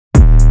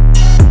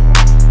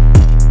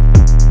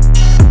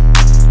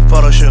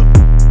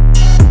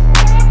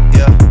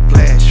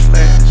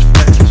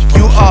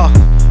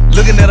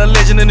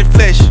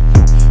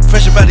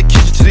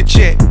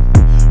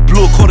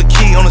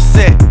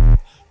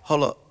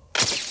Hold up,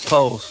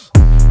 pose.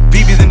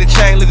 BB's in the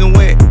chain looking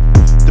wet.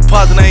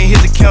 Deposit ain't hit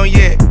the count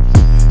yet.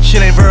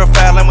 Shit ain't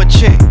verified like my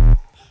check.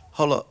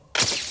 Hold up,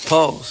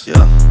 pose,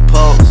 yeah,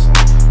 pose,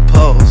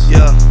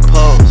 yeah,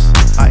 pose.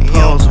 I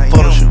am a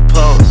photo shoot,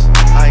 pose.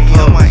 I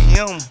am,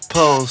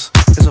 pose.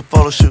 It's a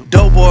photo shoot.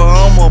 Dope boy,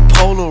 I'm a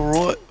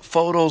Polaroid.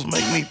 Photos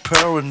make me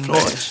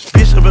paranoid.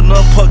 Bitch, I've been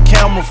up her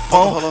camera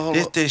phone.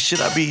 This that shit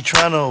I be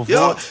trying to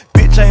avoid.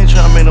 Bitch, I ain't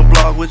tryna make no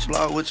blog with you.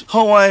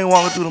 Ho, I ain't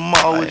walking through the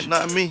mall with you.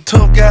 Not me.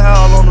 Tough guy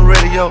all on the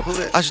radio.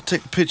 I should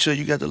take a picture.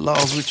 You got the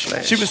laws with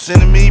you. She been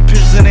sending me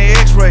pictures in the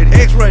X-rated.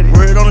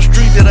 Word on the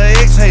street that I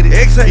X-hated.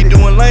 He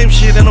doing lame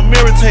shit and I'm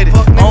irritated.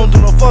 I don't do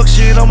no fuck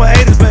shit. I'm a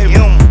 80s baby.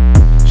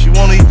 She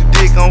wanna eat the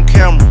dick on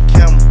camera.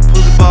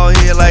 Pussy ball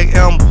head like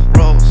Amber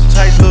Rose.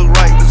 Tights look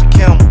right. This a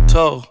camel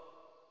toe.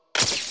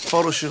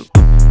 Photo shoot.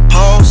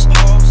 Pause,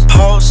 pause,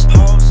 pause,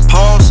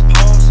 pause,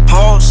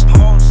 pause,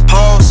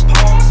 pause,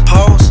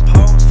 pause,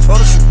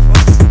 photo shoot.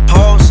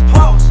 Pause,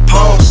 pause,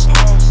 pause,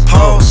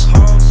 pause,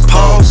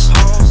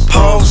 pause,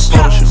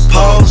 photo shoot.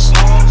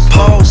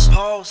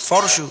 Pause,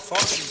 photo shoot.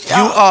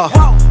 You are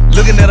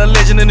looking at a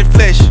legend in the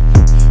flesh.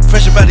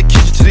 Fresh about the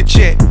kitchen to the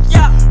check.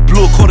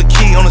 Blew a quarter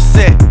key on the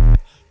set.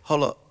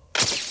 Hold up.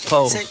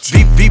 Pose.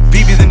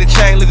 BB's in the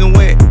chain looking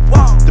wet.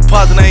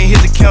 Deposit ain't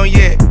hit the count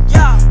yet.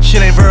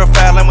 Shit ain't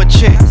verified like my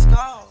check.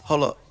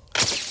 Hold up.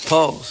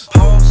 Pose.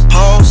 Pause,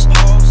 pause,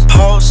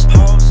 pause, pause,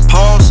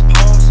 pause,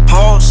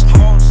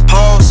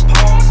 pause,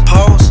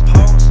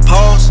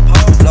 pause.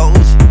 Lil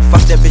Uzi,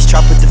 fuck that bitch,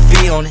 try put the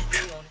fee on it.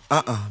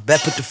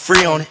 Bet put the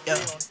free on it.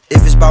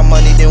 If it's about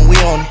money, then we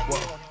on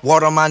it.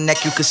 Water on my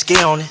neck, you could ski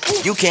on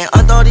it. You can't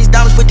undo all these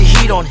diamonds, put the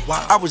heat on it.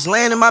 I was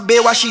laying in my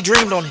bed while she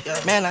dreamed on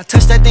it. Man, I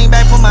touched that thing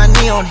back, put my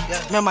knee on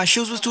it. Man, my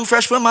shoes was too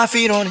fresh, put my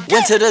feet on it.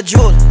 Went to the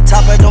jeweler,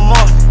 top of the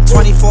morning,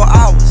 24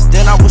 hours,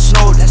 then I was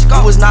snowed.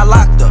 You was not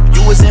locked up,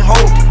 you was in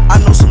holding. I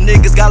know some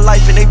niggas got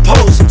life and they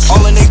posing,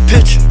 all in they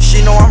picture.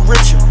 She know I'm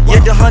richer, yeah,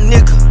 the her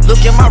nigga.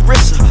 Look at my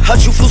wrist,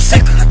 hurt you feel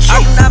sicker.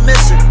 I do not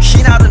miss her,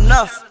 she not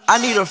enough. I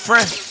need a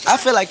friend, I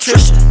feel like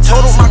Trisha.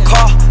 Totaled my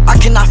car, I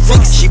cannot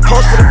fix it. She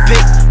post for the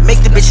pic,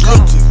 make the bitch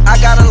lick it. I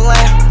got a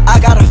lamb, I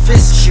got a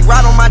fist. She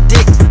ride on my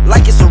dick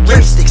like it's a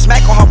ripstick.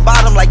 Smack on her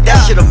bottom like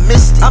that should've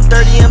missed it. I'm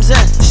 30 M's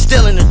in,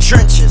 still in the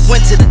trenches.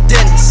 Went to the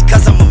dentist,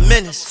 cause I'm a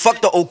menace. Fuck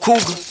the old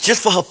cougar,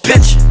 just for her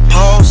picture.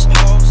 Pause,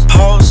 pause,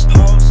 pause,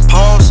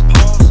 pause,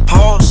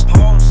 pause,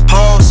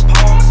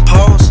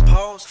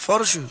 pause,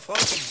 photo shoot.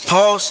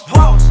 Pause,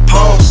 pause,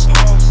 pause, pause,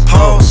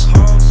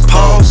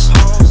 pause,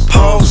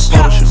 pause,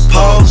 photo shoot.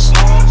 Pause,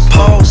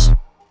 pause.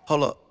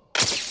 Hold up.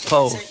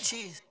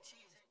 Pose.